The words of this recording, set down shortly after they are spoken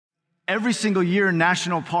Every single year,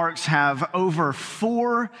 national parks have over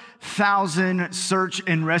 4,000 search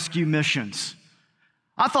and rescue missions.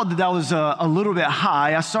 I thought that was a little bit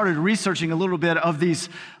high. I started researching a little bit of these,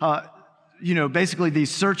 basically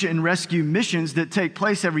these search and rescue missions that take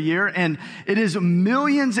place every year. And it is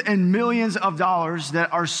millions and millions of dollars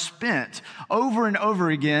that are spent over and over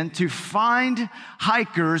again to find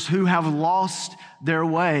hikers who have lost their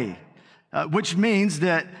way. Which means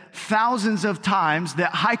that thousands of times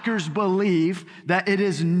that hikers believe that it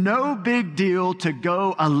is no big deal to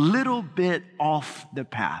go a little bit off the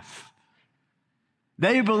path.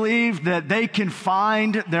 They believe that they can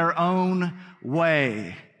find their own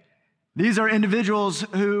way. These are individuals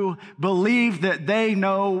who believe that they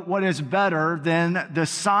know what is better than the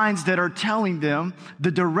signs that are telling them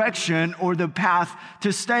the direction or the path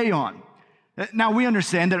to stay on. Now, we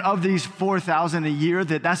understand that of these 4,000 a year,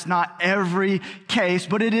 that's not every case,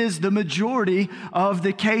 but it is the majority of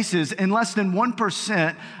the cases. And less than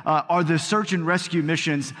 1% are the search and rescue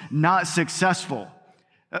missions not successful.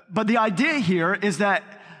 But the idea here is that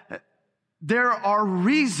there are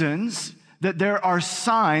reasons that there are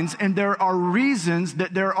signs and there are reasons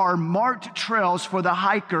that there are marked trails for the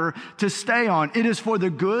hiker to stay on. It is for the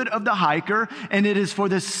good of the hiker and it is for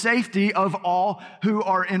the safety of all who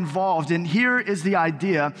are involved. And here is the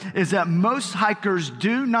idea, is that most hikers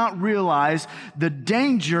do not realize the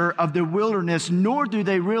danger of the wilderness, nor do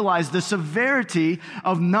they realize the severity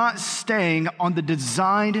of not staying on the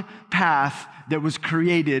designed path that was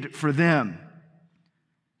created for them.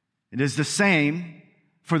 It is the same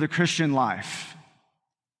for the Christian life.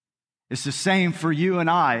 It's the same for you and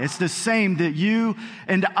I. It's the same that you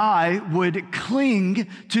and I would cling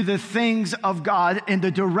to the things of God and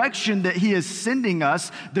the direction that He is sending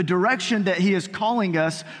us, the direction that He is calling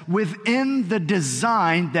us within the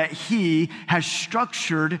design that He has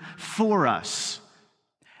structured for us.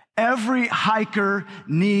 Every hiker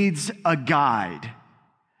needs a guide.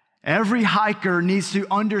 Every hiker needs to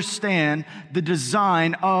understand the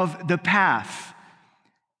design of the path.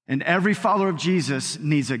 And every follower of Jesus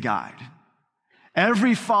needs a guide.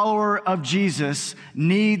 Every follower of Jesus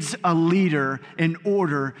needs a leader in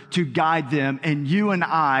order to guide them. And you and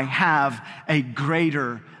I have a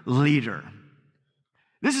greater leader.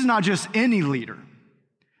 This is not just any leader.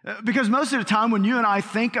 Because most of the time when you and I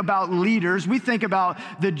think about leaders, we think about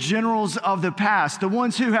the generals of the past, the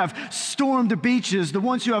ones who have stormed the beaches, the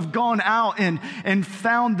ones who have gone out and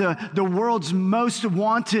found the world's most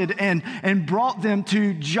wanted and brought them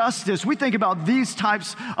to justice. We think about these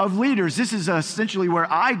types of leaders. This is essentially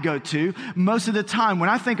where I go to most of the time. When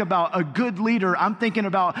I think about a good leader, I'm thinking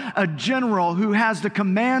about a general who has the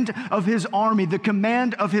command of his army, the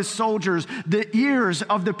command of his soldiers, the ears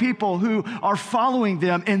of the people who are following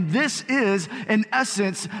them. And this is, in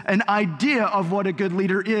essence, an idea of what a good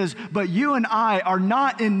leader is. But you and I are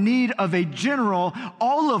not in need of a general.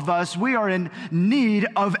 All of us, we are in need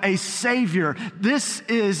of a Savior. This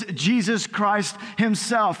is Jesus Christ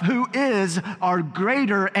Himself, who is our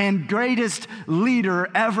greater and greatest leader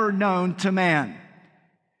ever known to man.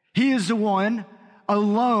 He is the one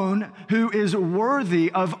alone who is worthy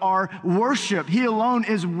of our worship. He alone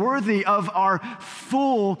is worthy of our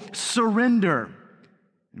full surrender.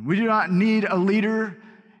 We do not need a leader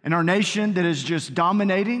in our nation that is just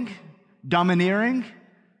domineering,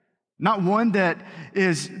 not one that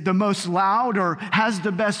is the most loud or has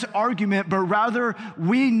the best argument, but rather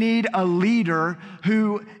we need a leader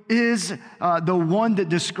who is the one that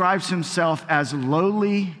describes himself as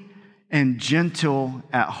lowly and gentle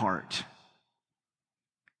at heart.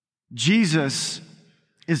 Jesus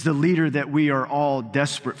is the leader that we are all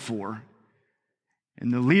desperate for,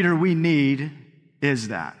 and the leader we need is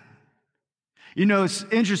that. You know, it's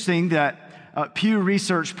interesting that Pew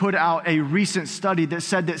Research put out a recent study that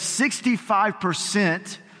said that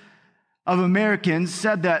 65% of Americans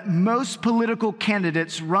said that most political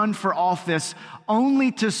candidates run for office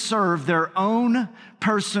only to serve their own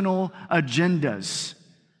personal agendas.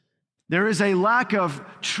 There is a lack of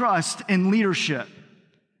trust in leadership.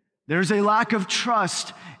 There's a lack of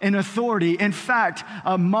trust in authority. In fact,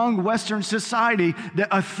 among Western society,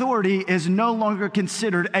 the authority is no longer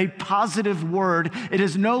considered a positive word. It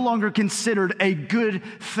is no longer considered a good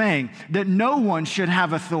thing, that no one should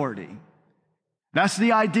have authority. That's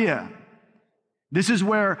the idea. This is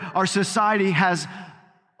where our society has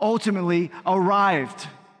ultimately arrived,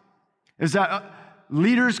 is that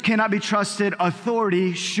leaders cannot be trusted.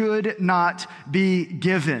 Authority should not be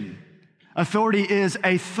given. Authority is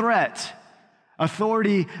a threat.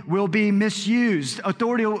 Authority will be misused.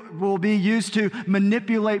 Authority will be used to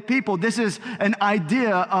manipulate people. This is an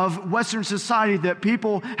idea of Western society that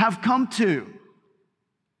people have come to.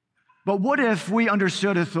 But what if we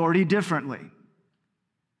understood authority differently?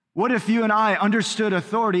 What if you and I understood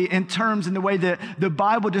authority in terms in the way that the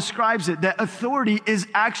Bible describes it, that authority is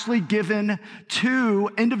actually given to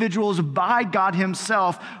individuals by God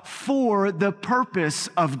himself for the purpose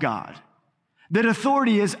of God? That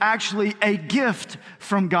authority is actually a gift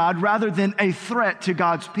from God rather than a threat to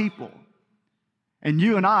God's people. And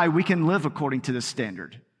you and I, we can live according to this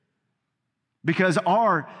standard. Because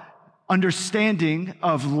our understanding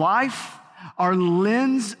of life, our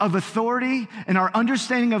lens of authority, and our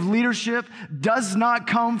understanding of leadership does not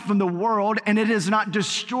come from the world, and it is not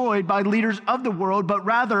destroyed by leaders of the world, but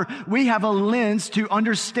rather we have a lens to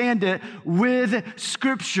understand it with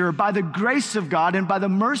Scripture, by the grace of God and by the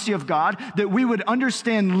mercy of God, that we would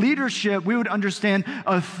understand leadership, we would understand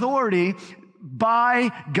authority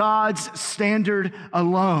by God's standard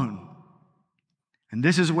alone. And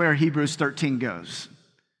this is where Hebrews 13 goes.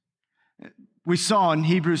 We saw in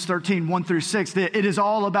Hebrews 13, 1-6, that it is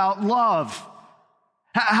all about love.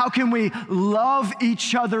 How can we love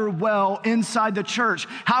each other well inside the church?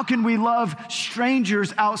 How can we love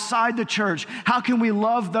strangers outside the church? How can we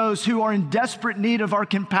love those who are in desperate need of our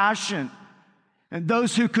compassion and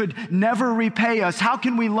those who could never repay us? How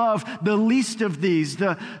can we love the least of these,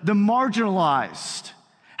 the marginalized?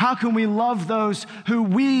 How can we love those who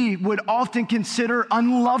we would often consider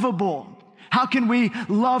unlovable? How can we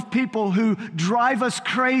love people who drive us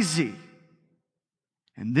crazy?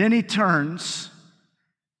 And then he turns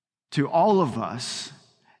to all of us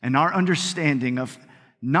and our understanding of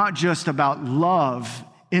not just about love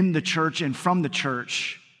in the church and from the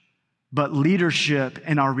church, but leadership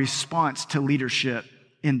and our response to leadership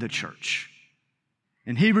in the church.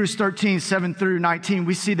 In Hebrews 13, 7-19,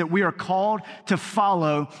 we see that we are called to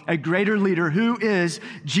follow a greater leader who is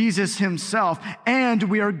Jesus himself. And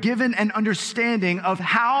we are given an understanding of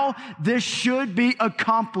how this should be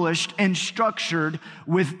accomplished and structured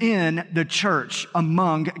within the church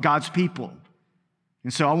among God's people.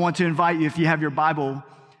 And so I want to invite you, if you have your Bible,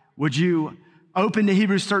 would you open to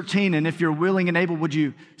Hebrews 13? And if you're willing and able, would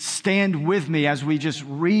you stand with me as we just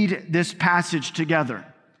read this passage together?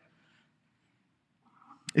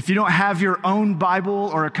 If you don't have your own Bible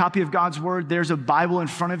or a copy of God's Word, there's a Bible in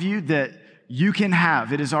front of you that you can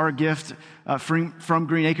have. It is our gift from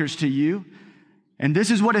Green Acres to you. And this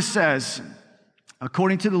is what it says,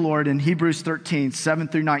 according to the Lord in Hebrews 13,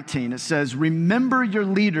 7-19. It says, "Remember your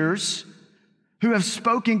leaders who have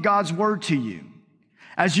spoken God's word to you.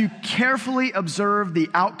 As you carefully observe the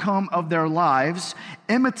outcome of their lives,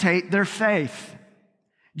 imitate their faith.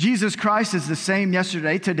 Jesus Christ is the same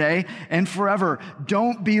yesterday, today, and forever.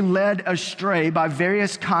 Don't be led astray by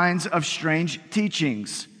various kinds of strange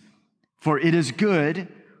teachings, for it is good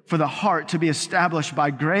for the heart to be established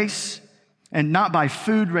by grace and not by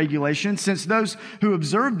food regulations, since those who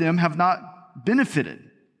observe them have not benefited.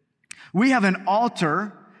 We have an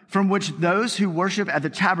altar from which those who worship at the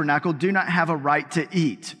tabernacle do not have a right to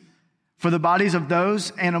eat. For the bodies of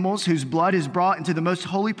those animals whose blood is brought into the most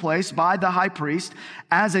holy place by the high priest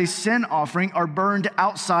as a sin offering are burned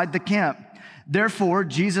outside the camp. Therefore,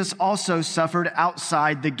 Jesus also suffered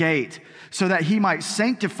outside the gate, so that he might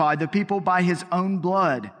sanctify the people by his own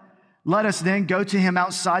blood. Let us then go to him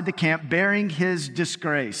outside the camp, bearing his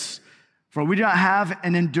disgrace. For we do not have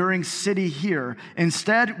an enduring city here.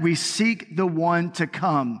 Instead, we seek the one to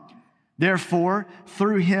come. Therefore,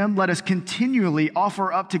 through him, let us continually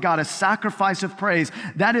offer up to God a sacrifice of praise.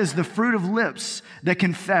 That is the fruit of lips that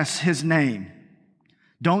confess his name.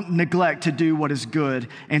 Don't neglect to do what is good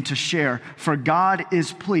and to share, for God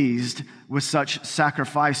is pleased with such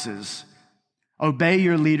sacrifices. Obey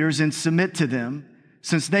your leaders and submit to them,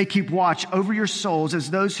 since they keep watch over your souls as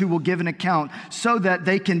those who will give an account, so that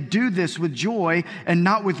they can do this with joy and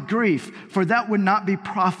not with grief, for that would not be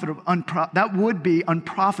profitable. That would be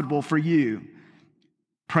unprofitable for you.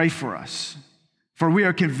 Pray for us, for we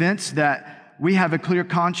are convinced that we have a clear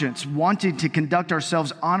conscience, wanting to conduct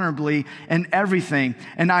ourselves honorably in everything.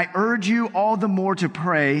 And I urge you all the more to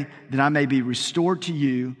pray that I may be restored to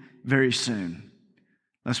you very soon."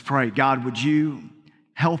 Let's pray. God, would you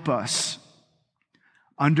help us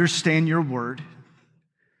understand your word?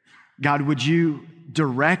 God, would you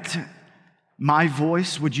direct my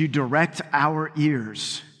voice? Would you direct our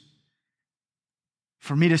ears?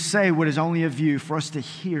 For me to say what is only of you, for us to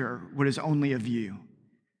hear what is only of you.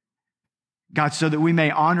 God, so that we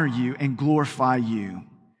may honor you and glorify you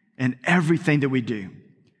in everything that we do.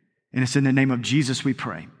 And it's in the name of Jesus we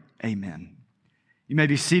pray. Amen. You may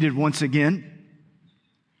be seated once again.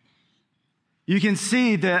 You can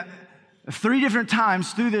see that 3 different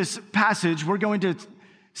times through this passage, we're going to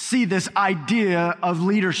see this idea of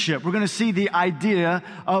leadership. We're going to see the idea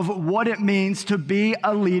of what it means to be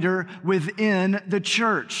a leader within the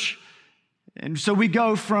church. And so we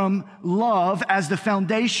go from love as the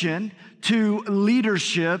foundation to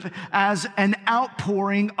leadership as an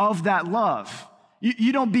outpouring of that love.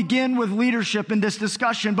 You don't begin with leadership in this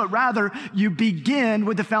discussion, but rather you begin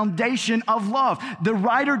with the foundation of love. The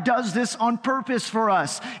writer does this on purpose for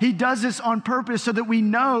us. He does this on purpose so that we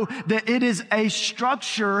know that it is a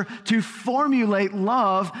structure to formulate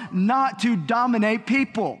love, not to dominate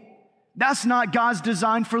people. That's not God's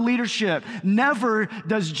design for leadership. Never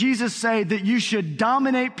does Jesus say that you should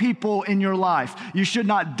dominate people in your life. You should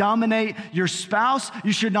not dominate your spouse.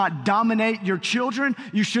 You should not dominate your children.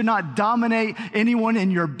 You should not dominate anyone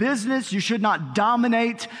in your business. You should not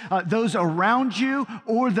dominate those around you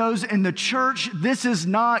or those in the church. This is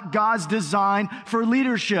not God's design for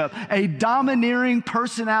leadership. A domineering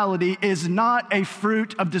personality is not a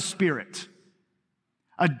fruit of the Spirit.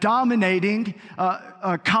 A dominating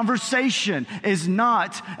conversation is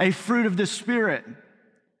not a fruit of the Spirit.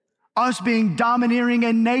 Us being domineering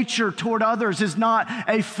in nature toward others is not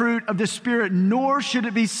a fruit of the Spirit, nor should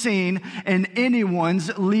it be seen in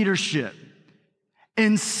anyone's leadership.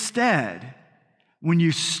 Instead, when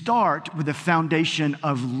you start with the foundation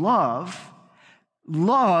of love,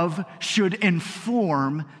 love should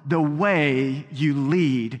inform the way you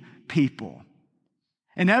lead people.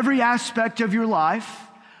 In every aspect of your life,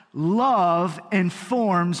 love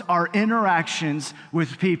informs our interactions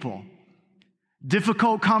with people.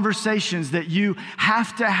 Difficult conversations that you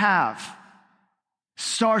have to have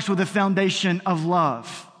starts with a foundation of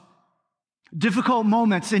love. Difficult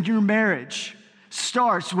moments in your marriage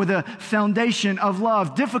starts with a foundation of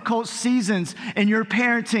love. Difficult seasons in your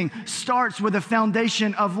parenting starts with a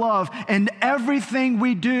foundation of love. And everything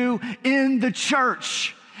we do in the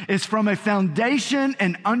church is from a foundation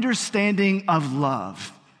and understanding of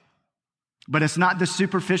love. But it's not the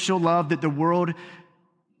superficial love that the world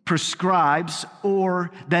prescribes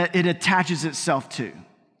or that it attaches itself to,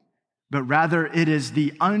 but rather it is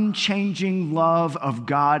the unchanging love of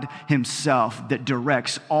God Himself that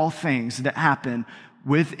directs all things that happen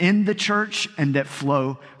within the church and that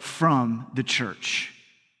flow from the church.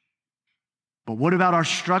 But what about our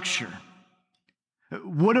structure?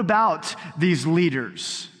 What about these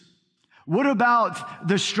leaders? What about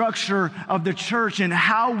the structure of the church and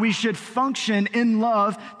how we should function in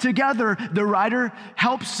love together? The writer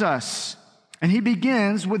helps us, and he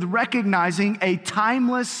begins with recognizing a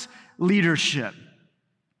timeless leadership.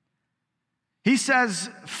 He says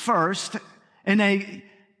first, in a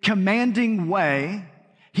commanding way,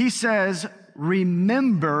 he says,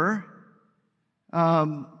 remember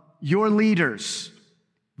your leaders.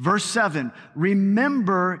 Verse 7,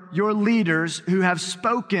 remember your leaders who have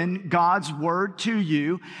spoken God's word to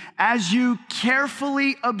you as you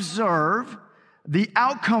carefully observe the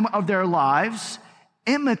outcome of their lives,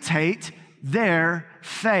 imitate their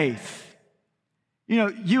faith. You know,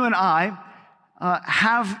 you and I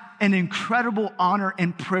have an incredible honor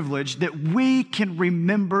and privilege that we can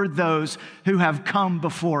remember those who have come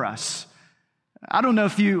before us. I don't know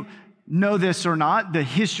if you know this or not, the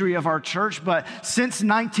history of our church, but since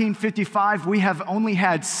 1955, we have only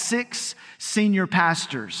had 6 senior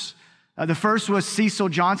pastors. The first was Cecil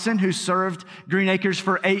Johnson, who served Green Acres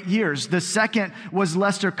for 8 years. The second was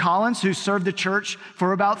Lester Collins, who served the church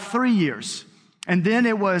for about 3 years. And then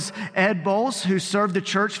it was Ed Bowles, who served the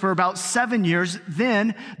church for about 7 years.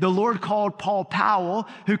 Then the Lord called Paul Powell,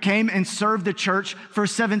 who came and served the church for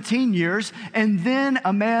 17 years. And then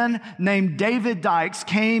a man named David Dykes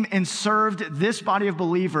came and served this body of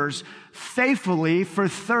believers faithfully for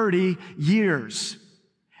 30 years.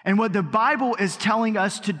 And what the Bible is telling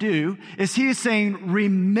us to do is he is saying,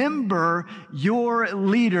 remember your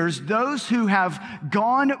leaders, those who have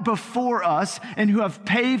gone before us and who have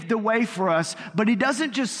paved the way for us. But he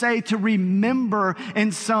doesn't just say to remember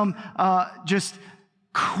in some just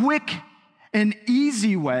quick and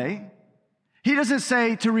easy way. He doesn't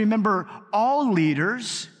say to remember all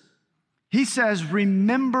leaders. He says,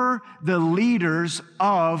 remember the leaders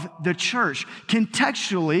of the church.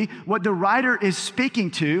 Contextually, what the writer is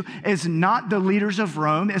speaking to is not the leaders of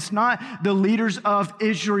Rome. It's not the leaders of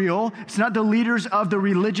Israel. It's not the leaders of the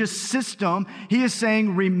religious system. He is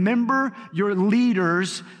saying, remember your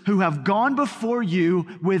leaders who have gone before you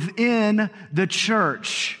within the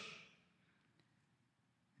church.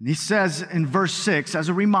 And he says in verse 6, as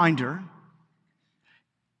a reminder,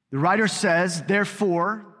 the writer says,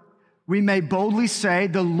 therefore, we may boldly say,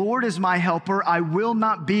 the Lord is my helper. I will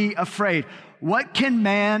not be afraid. what can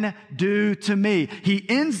man do to me? He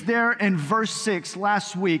ends there in verse 6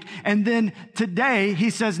 last week. And then today he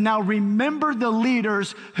says, now remember the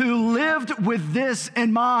leaders who lived with this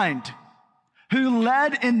in mind, who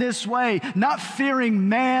led in this way, not fearing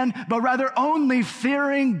man, but rather only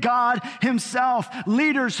fearing God himself.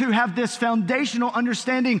 Leaders who have this foundational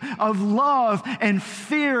understanding of love and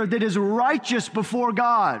fear that is righteous before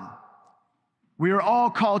God. We are all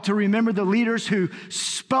called to remember the leaders who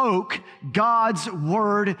spoke God's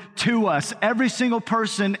word to us. Every single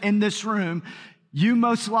person in this room, you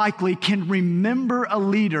most likely can remember a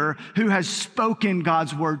leader who has spoken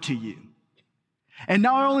God's word to you. And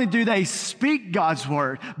not only do they speak God's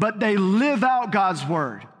word, but they live out God's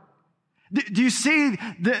word. Do you see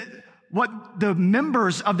what the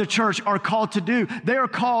members of the church are called to do? They are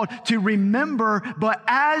called to remember, but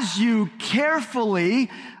as you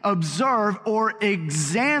carefully observe or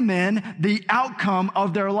examine the outcome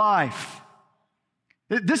of their life.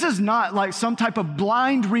 This is not like some type of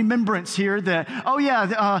blind remembrance here that,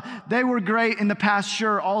 they were great in the past,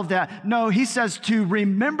 sure, all of that. No, he says to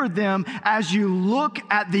remember them as you look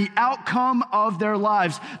at the outcome of their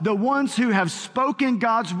lives, the ones who have spoken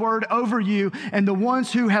God's word over you and the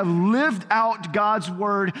ones who have lived out God's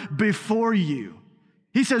word before you.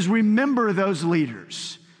 He says, remember those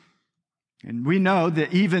leaders. And we know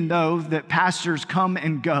that even though that pastors come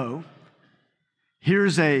and go,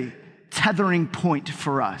 here's a tethering point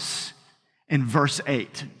for us in verse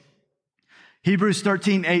 8. Hebrews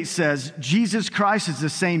 13:8 says, Jesus Christ is the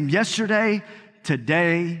same yesterday,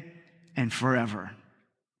 today, and forever.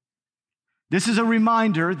 This is a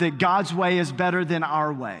reminder that God's way is better than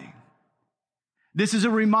our way. This is a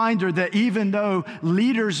reminder that even though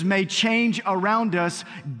leaders may change around us,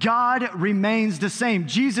 God remains the same.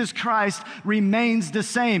 Jesus Christ remains the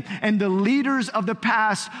same. And the leaders of the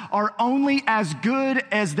past are only as good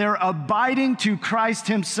as their abiding to Christ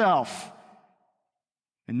himself.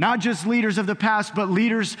 And not just leaders of the past, but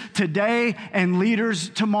leaders today and leaders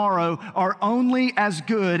tomorrow are only as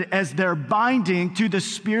good as their binding to the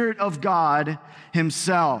Spirit of God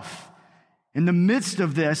himself. In the midst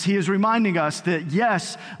of this, he is reminding us that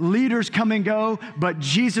yes, leaders come and go, but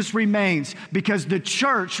Jesus remains because the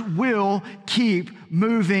church will keep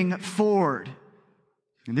moving forward.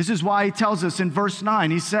 And this is why he tells us in verse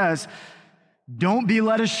 9, he says, don't be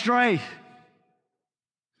led astray.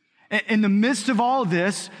 In the midst of all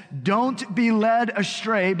this, don't be led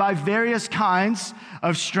astray by various kinds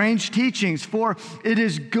of strange teachings, for it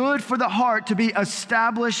is good for the heart to be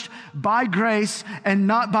established by grace and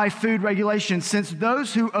not by food regulations, since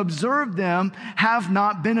those who observe them have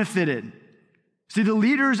not benefited. See, the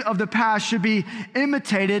leaders of the past should be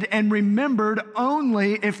imitated and remembered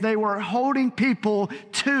only if they were holding people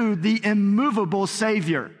to the immovable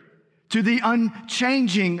Savior, to the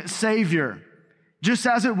unchanging Savior. Just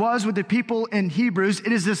as it was with the people in Hebrews,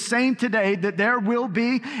 it is the same today that there will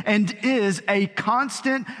be and is a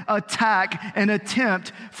constant attack and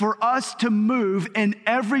attempt for us to move in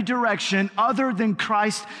every direction other than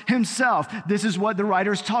Christ himself. This is what the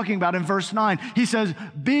writer is talking about in verse 9. He says,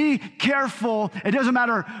 be careful. It doesn't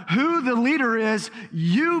matter who the leader is.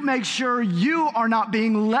 You make sure you are not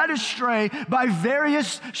being led astray by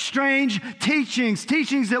various strange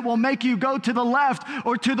teachings that will make you go to the left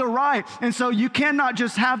or to the right. And so you cannot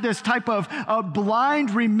just have this type of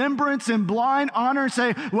blind remembrance and blind honor and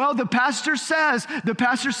say, well, the pastor says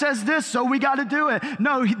this, so we got to do it.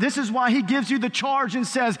 No, this is why he gives you the charge and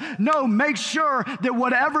says, no, make sure that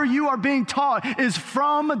whatever you are being taught is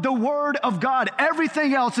from the word of God.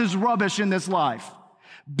 Everything else is rubbish in this life.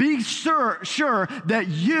 Be sure that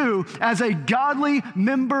you, as a godly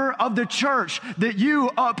member of the church, that you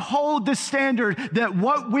uphold the standard, that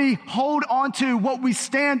what we hold on to, what we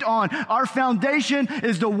stand on, our foundation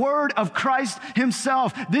is the word of Christ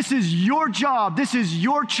himself. This is your job. This is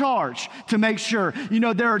your charge to make sure. You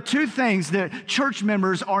know, there are two things that church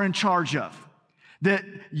members are in charge of. That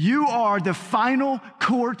you are the final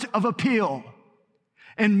court of appeal.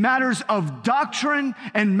 In matters of doctrine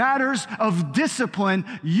and matters of discipline,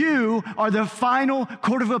 you are the final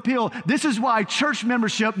court of appeal. This is why church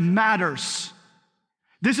membership matters.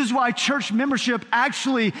 This is why church membership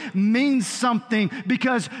actually means something,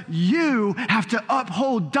 because you have to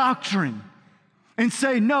uphold doctrine and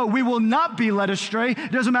say, no, we will not be led astray.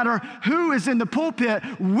 It doesn't matter who is in the pulpit,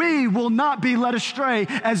 we will not be led astray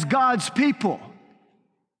as God's people.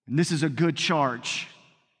 And this is a good charge.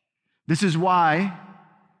 This is why,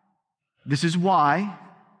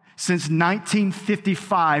 since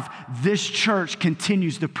 1955, this church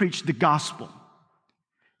continues to preach the gospel,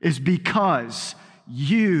 is because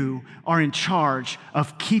you are in charge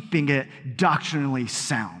of keeping it doctrinally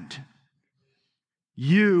sound.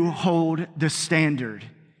 You hold the standard.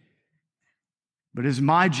 But it is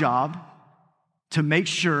my job to make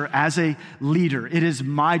sure, as a leader, it is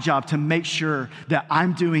my job to make sure that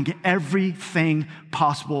I'm doing everything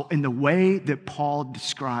possible in the way that Paul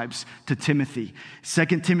describes to Timothy. 2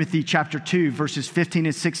 Timothy chapter 2, verses 15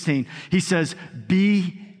 and 16, he says,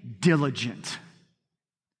 be diligent.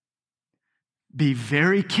 Be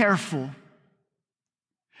very careful.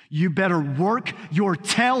 You better work your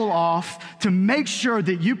tail off to make sure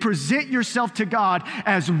that you present yourself to God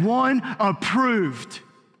as one approved.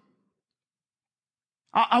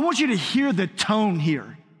 I want you to hear the tone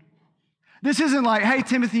here. This isn't like, hey,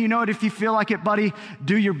 Timothy, you know what? If you feel like it, buddy,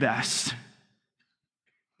 do your best.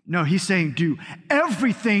 No, he's saying do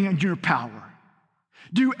everything in your power.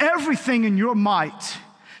 Do everything in your might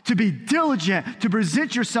to be diligent, to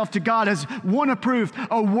present yourself to God as one approved,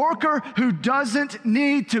 a worker who doesn't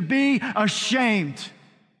need to be ashamed.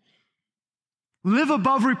 Live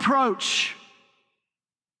above reproach.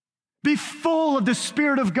 Be full of the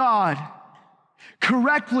Spirit of God,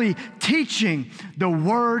 correctly teaching the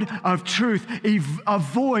word of truth.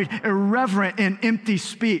 Avoid irreverent and empty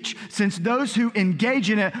speech, since those who engage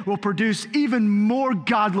in it will produce even more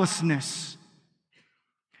godlessness.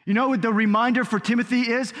 You know what the reminder for Timothy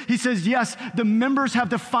is? He says, yes, the members have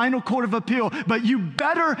the final court of appeal, but you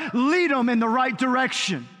better lead them in the right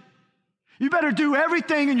direction. You better do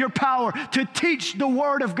everything in your power to teach the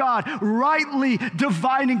word of God, rightly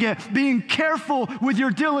dividing it, being careful with your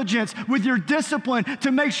diligence, with your discipline,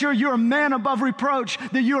 to make sure you're a man above reproach,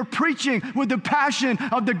 that you're preaching with the passion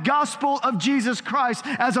of the gospel of Jesus Christ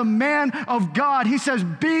as a man of God. He says,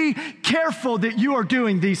 be careful that you are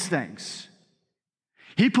doing these things.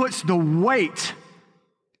 He puts the weight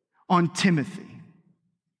on Timothy.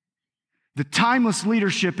 The timeless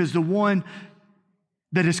leadership is the one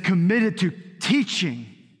that is committed to teaching,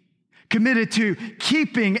 committed to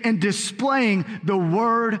keeping and displaying the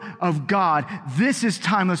word of God. This is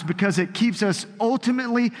timeless because it keeps us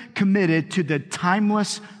ultimately committed to the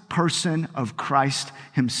timeless person of Christ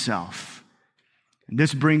himself. And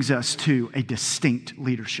this brings us to a distinct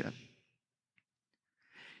leadership.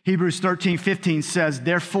 Hebrews 13:15 says,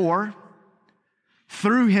 therefore,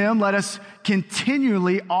 through him, let us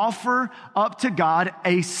continually offer up to God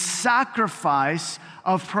a sacrifice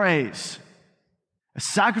of praise. A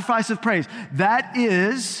sacrifice of praise. That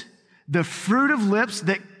is the fruit of lips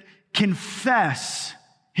that confess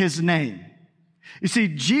his name. You see,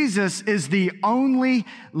 Jesus is the only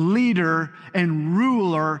leader and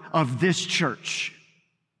ruler of this church.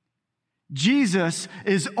 Jesus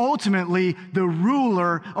is ultimately the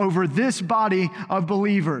ruler over this body of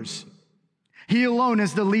believers. He alone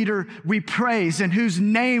is the leader we praise and whose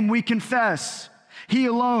name we confess. He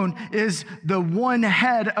alone is the one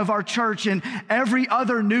head of our church, and every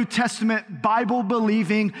other New Testament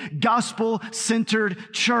Bible-believing,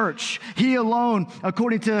 gospel-centered church. He alone,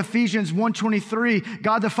 according to Ephesians 1:23,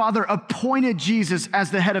 God the Father appointed Jesus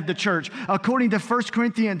as the head of the church. According to 1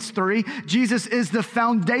 Corinthians 3, Jesus is the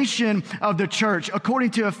foundation of the church.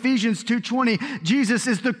 According to Ephesians 2:20, Jesus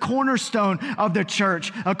is the cornerstone of the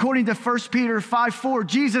church. According to 1 Peter 5:4,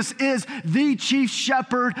 Jesus is the chief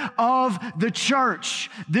shepherd of the church.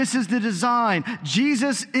 This is the design.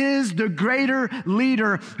 Jesus is the greater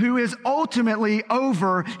leader who is ultimately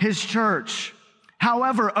over his church.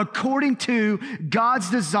 However, according to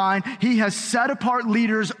God's design, he has set apart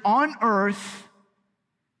leaders on earth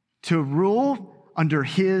to rule under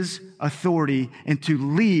his authority and to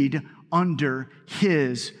lead under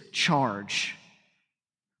his charge.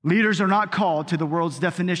 Leaders are not called to the world's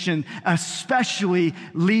definition, especially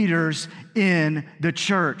leaders in the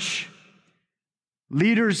church.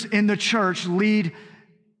 Leaders in the church lead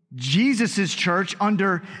Jesus' church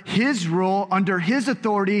under his rule, under his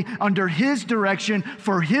authority, under his direction,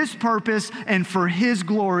 for his purpose and for his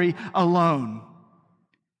glory alone.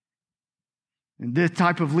 And this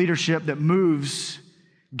type of leadership that moves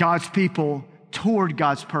God's people toward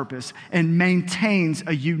God's purpose and maintains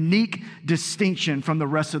a unique distinction from the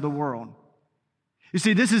rest of the world. You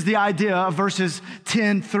see, this is the idea of verses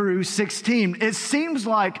 10 through 16. It seems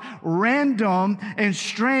like random and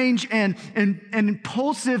strange and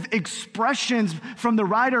impulsive expressions from the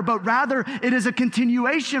writer, but rather it is a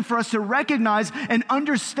continuation for us to recognize and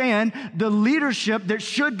understand the leadership that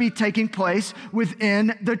should be taking place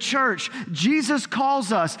within the church. Jesus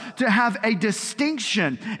calls us to have a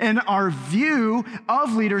distinction in our view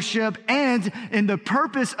of leadership and in the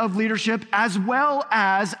purpose of leadership, as well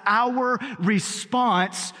as our response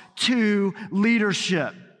to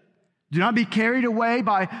leadership. Do not be carried away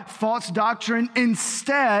by false doctrine.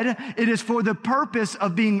 Instead, it is for the purpose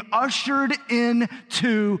of being ushered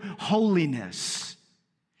into holiness.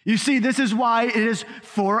 You see, this is why it is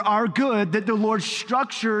for our good that the Lord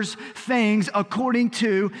structures things according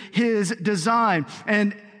to his design.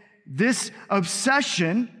 And this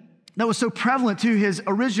obsession that was so prevalent to his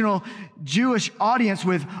original Jewish audience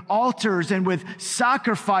with altars and with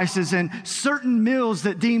sacrifices and certain meals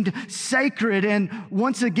that deemed sacred. And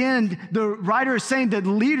once again, the writer is saying that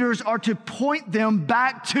leaders are to point them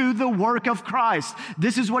back to the work of Christ.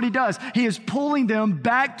 This is what he does. He is pulling them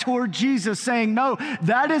back toward Jesus, saying, no,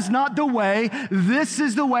 that is not the way. This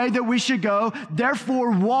is the way that we should go.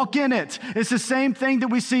 Therefore, walk in it. It's the same thing that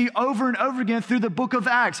we see over and over again through the book of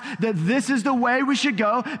Acts, that this is the way we should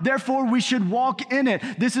go. Therefore, we should walk in it.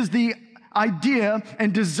 This is the idea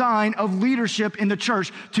and design of leadership in the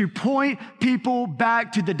church, to point people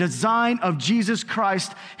back to the design of Jesus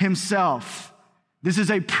Christ himself. This is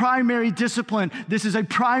a primary discipline. This is a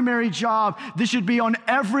primary job. This should be on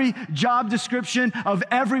every job description of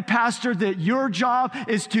every pastor, that your job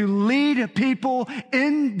is to lead people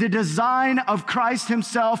in the design of Christ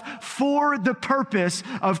himself for the purpose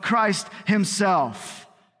of Christ himself.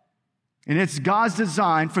 And it's God's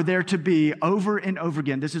design for there to be, over and over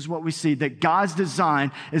again, this is what we see, that God's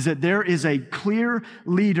design is that there is a clear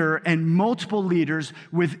leader and multiple leaders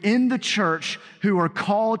within the church who are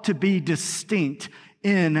called to be distinct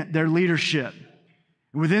in their leadership.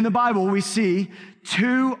 Within the Bible, we see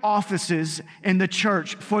two offices in the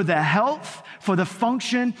church for the health, for the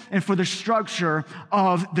function, and for the structure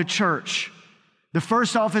of the church. The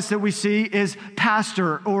first office that we see is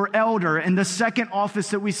pastor or elder, and the second office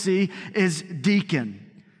that we see is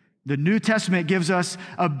deacon. The New Testament gives us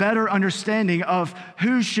a better understanding of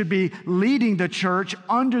who should be leading the church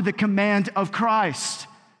under the command of Christ.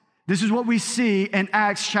 This is what we see in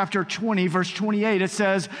Acts chapter 20, verse 28. It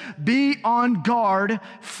says, "Be on guard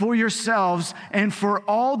for yourselves and for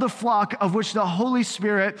all the flock of which the Holy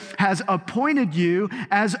Spirit has appointed you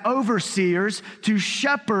as overseers to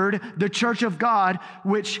shepherd the church of God,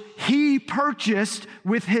 which he purchased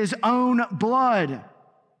with his own blood."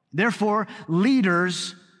 Therefore,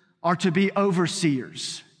 leaders are to be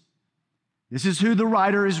overseers. This is who the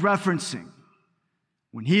writer is referencing.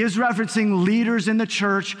 When he is referencing leaders in the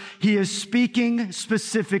church, he is speaking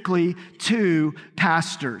specifically to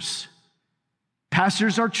pastors.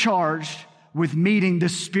 Pastors are charged with meeting the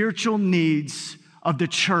spiritual needs of the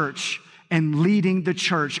church and leading the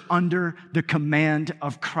church under the command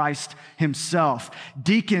of Christ himself.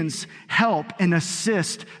 Deacons help and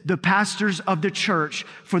assist the pastors of the church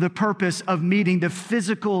for the purpose of meeting the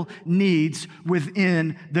physical needs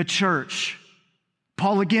within the church.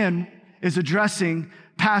 Paul again is addressing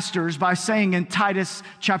pastors by saying in Titus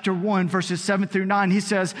chapter 1, verses 7 through 9, he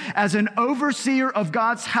says, "As an overseer of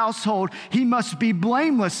God's household, he must be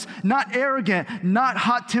blameless, not arrogant, not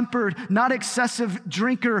hot-tempered, not excessive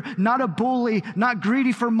drinker, not a bully, not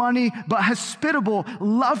greedy for money, but hospitable,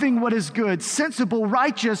 loving what is good, sensible,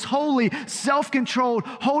 righteous, holy, self-controlled,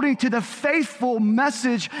 holding to the faithful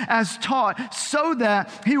message as taught, so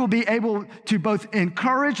that he will be able to both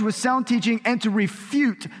encourage with sound teaching and to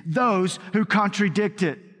refute those who contradict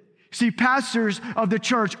it." See, pastors of the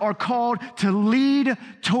church are called to lead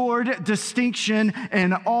toward distinction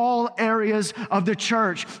in all areas of the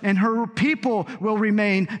church, and her people will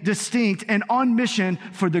remain distinct and on mission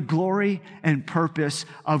for the glory and purpose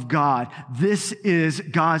of God. This is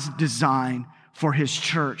God's design for his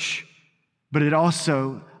church, but it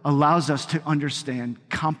also allows us to understand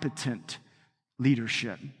competent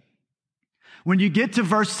leadership. When you get to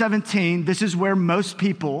verse 17, this is where most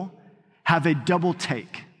people have a double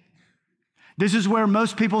take. This is where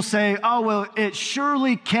most people say, oh, well, it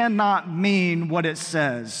surely cannot mean what it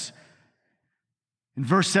says. In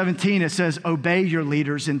verse 17, it says, "Obey your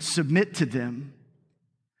leaders and submit to them,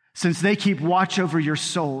 since they keep watch over your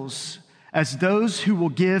souls as those who will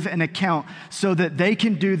give an account, so that they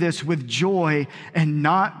can do this with joy and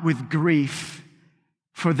not with grief,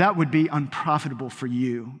 for that would be unprofitable for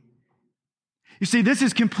you." You see, this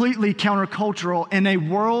is completely countercultural in a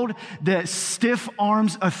world that stiff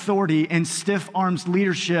arms authority and stiff arms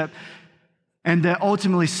leadership, and that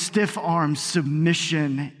ultimately stiff arms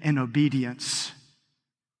submission and obedience.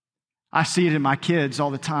 I see it in my kids all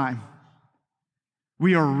the time.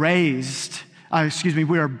 We are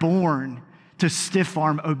born to stiff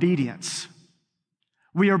arm obedience.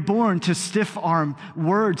 We are born to stiff arm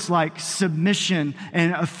words like submission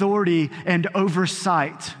and authority and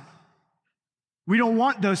oversight. We don't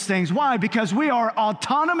want those things. Why? Because we are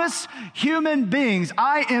autonomous human beings.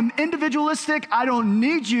 I am individualistic. I don't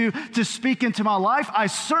need you to speak into my life. I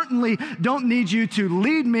certainly don't need you to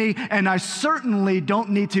lead me, and I certainly don't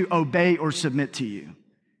need to obey or submit to you.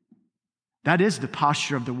 That is the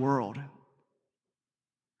posture of the world.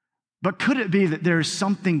 But could it be that there is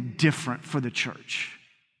something different for the church?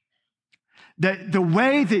 That the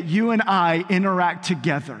way that you and I interact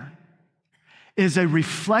together is a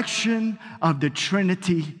reflection of the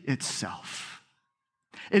Trinity itself.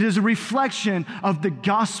 It is a reflection of the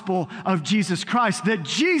gospel of Jesus Christ, that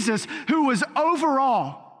Jesus, who was over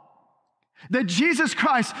all, that Jesus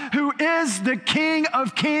Christ, who is the King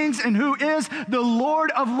of Kings and who is the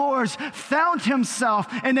Lord of Lords, found himself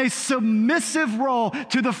in a submissive role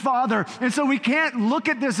to the Father. And so we can't look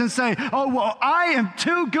at this and say, oh, well, I am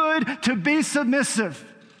too good to be submissive,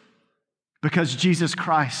 because Jesus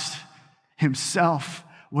Christ himself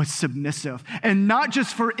was submissive, and not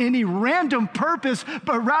just for any random purpose,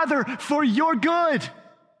 but rather for your good.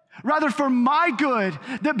 Rather for my good,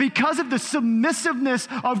 that because of the submissiveness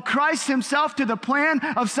of Christ himself to the plan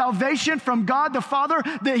of salvation from God the Father,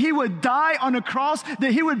 that he would die on a cross,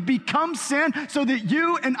 that he would become sin so that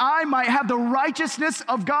you and I might have the righteousness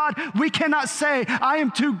of God. We cannot say, I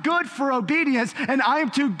am too good for obedience and I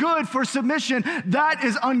am too good for submission. That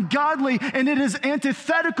is ungodly, and it is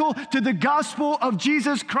antithetical to the gospel of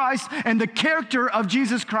Jesus Christ and the character of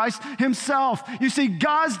Jesus Christ himself. You see,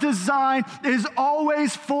 God's design is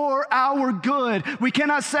always for our good. We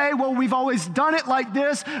cannot say, well, we've always done it like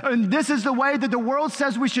this, and this is the way that the world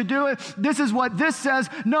says we should do it. This is what this says.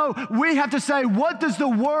 No, we have to say, what does the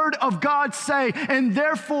word of God say? And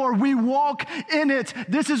therefore we walk in it.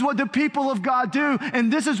 This is what the people of God do,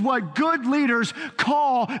 and this is what good leaders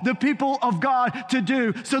call the people of God to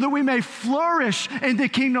do, so that we may flourish in the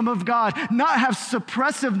kingdom of God, not have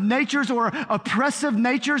suppressive natures or oppressive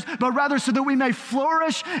natures, but rather so that we may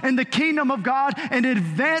flourish in the kingdom of God and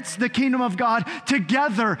advance the kingdom of God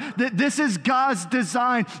together. That this is God's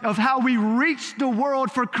design of how we reach the world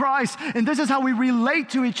for Christ, and this is how we relate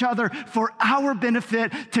to each other for our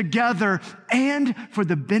benefit together and for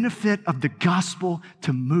the benefit of the gospel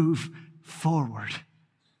to move forward.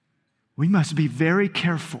 We must be very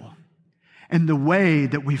careful in the way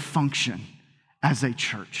that we function as a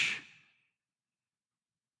church.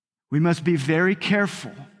 We must be very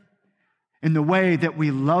careful in the way that we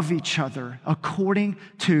love each other according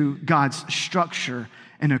to God's structure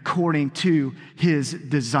and according to his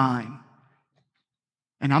design.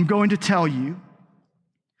 And I'm going to tell you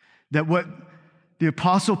that what the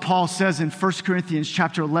Apostle Paul says in 1 Corinthians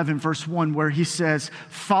chapter 11, verse 1, where he says,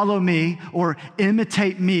 follow me or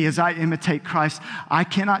imitate me as I imitate Christ. I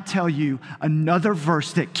cannot tell you another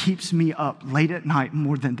verse that keeps me up late at night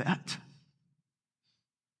more than that.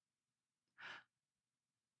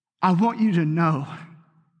 I want you to know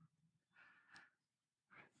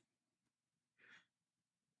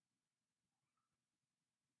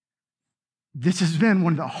this has been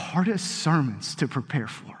one of the hardest sermons to prepare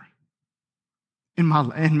for in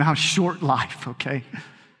my short life, okay?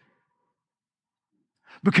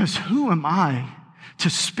 Because who am I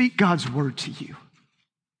to speak God's word to you?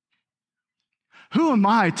 Who am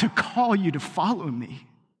I to call you to follow me?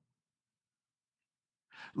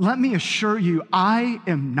 Let me assure you, I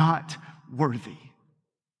am not worthy.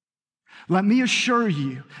 Let me assure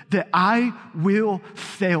you that I will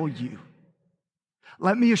fail you.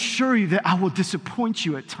 Let me assure you that I will disappoint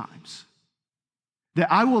you at times, that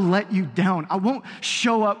I will let you down. I won't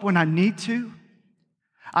show up when I need to.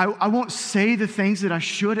 I won't say the things that I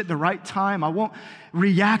should at the right time. I won't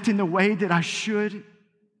react in the way that I should.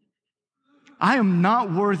 I am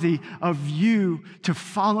not worthy of you to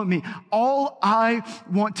follow me. All I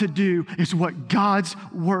want to do is what God's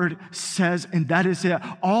word says, and that is it.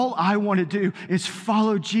 All I want to do is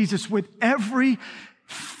follow Jesus with every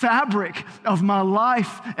fabric of my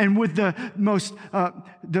life and with the most,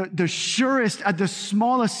 the surest, at the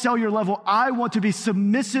smallest cellular level. I want to be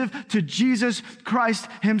submissive to Jesus Christ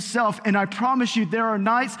himself. And I promise you, there are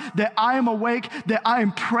nights that I am awake, that I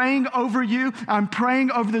am praying over you. I'm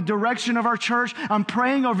praying over the direction of our church. I'm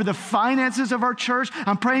praying over the finances of our church.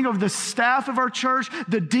 I'm praying over the staff of our church,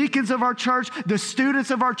 the deacons of our church, the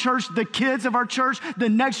students of our church, the kids of our church, the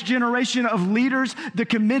next generation of leaders, the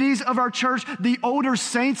committees of our church, the older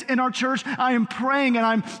saints in our church. I am praying and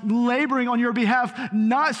I'm laboring on your behalf,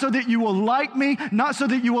 not so that you will like me, not so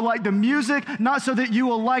that you will like the music, not so that you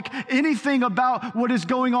will like anything about what is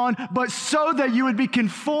going on, but so that you would be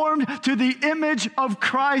conformed to the image of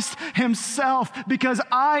Christ himself, because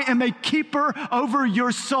I am a keeper over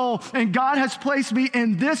your soul. And God has placed me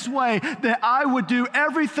in this way that I would do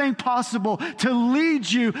everything possible to lead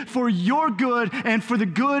you for your good and for the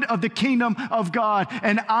good of the kingdom of God.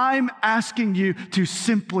 And I'm asking you to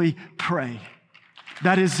simply pray.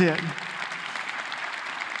 That is it.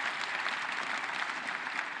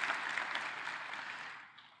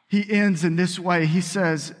 He ends in this way. He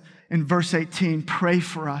says in verse 18, pray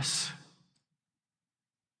for us.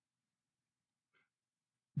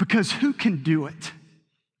 Because who can do it?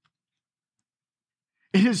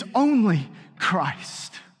 It is only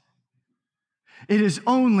Christ. It is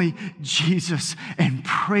only Jesus. And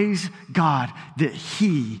praise God that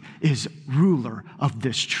he is ruler of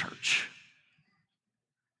this church.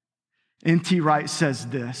 N.T. Wright says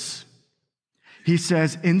this. He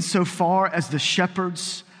says, insofar as the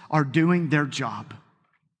shepherds are doing their job,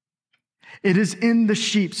 it is in the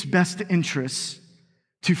sheep's best interests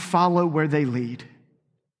to follow where they lead.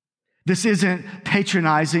 This isn't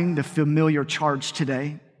patronizing the familiar charge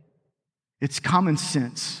today. It's common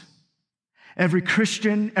sense. Every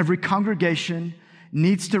Christian, every congregation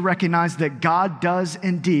needs to recognize that God does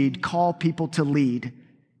indeed call people to lead,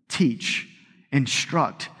 teach,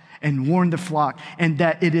 instruct, and warn the flock, and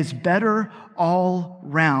that it is better all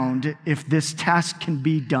round if this task can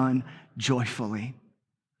be done joyfully.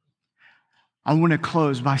 I want to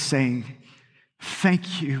close by saying,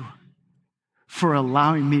 thank you for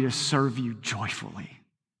allowing me to serve you joyfully.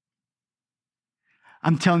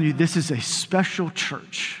 I'm telling you, this is a special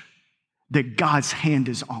church that God's hand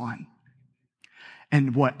is on.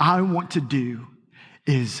 And what I want to do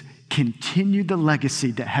is continue the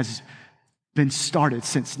legacy that has been started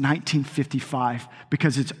since 1955,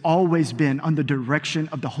 because it's always been under the direction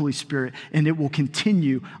of the Holy Spirit, and it will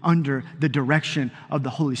continue under the direction of the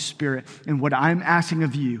Holy Spirit. And what I'm asking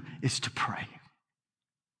of you is to pray.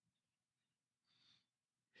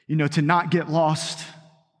 You know, to not get lost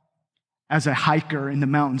as a hiker in the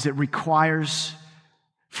mountains, it requires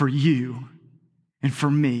for you and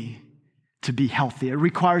for me to be healthy. It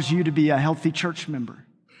requires you to be a healthy church member.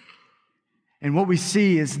 And what we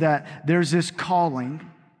see is that there's this calling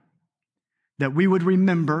that we would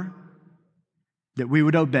remember, that we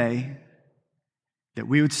would obey, that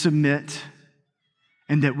we would submit,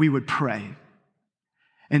 and that we would pray.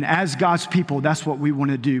 And as God's people, that's what we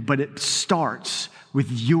want to do. But it starts with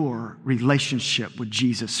your relationship with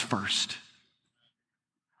Jesus first.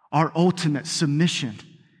 Our ultimate submission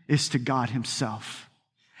is to God himself.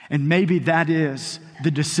 And maybe that is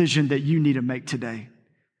the decision that you need to make today,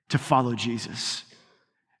 to follow Jesus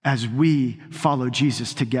as we follow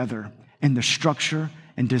Jesus together in the structure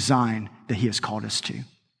and design that he has called us to.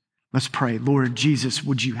 Let's pray. Lord Jesus,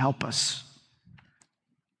 would you help us?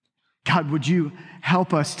 God, would you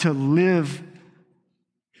help us to live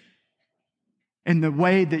in the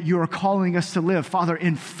way that you are calling us to live, Father,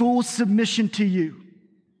 in full submission to you.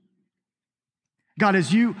 God,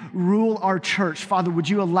 as you rule our church, Father, would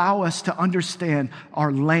you allow us to understand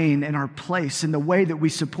our lane and our place in the way that we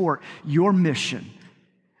support your mission,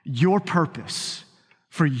 your purpose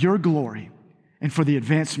for your glory and for the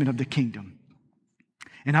advancement of the kingdom.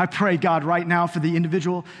 And I pray, God, right now for the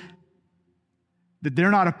individual that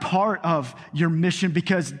they're not a part of your mission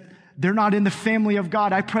because they're not in the family of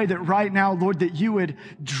God. I pray that right now, Lord, that you would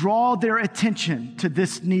draw their attention to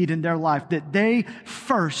this need in their life, that they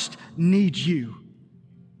first need you.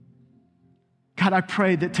 God, I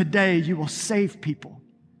pray that today you will save people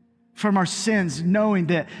from our sins, knowing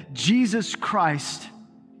that Jesus Christ,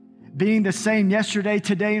 being the same yesterday,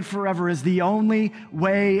 today, and forever, is the only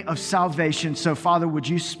way of salvation. So, Father, would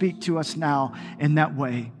you speak to us now in that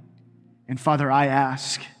way? And Father, I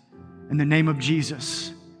ask in the name of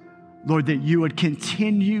Jesus, Lord, that you would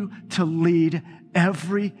continue to lead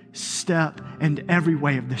every step and every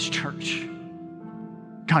way of this church.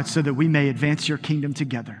 God, so that we may advance your kingdom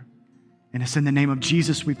together. And it's in the name of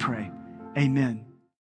Jesus we pray. Amen.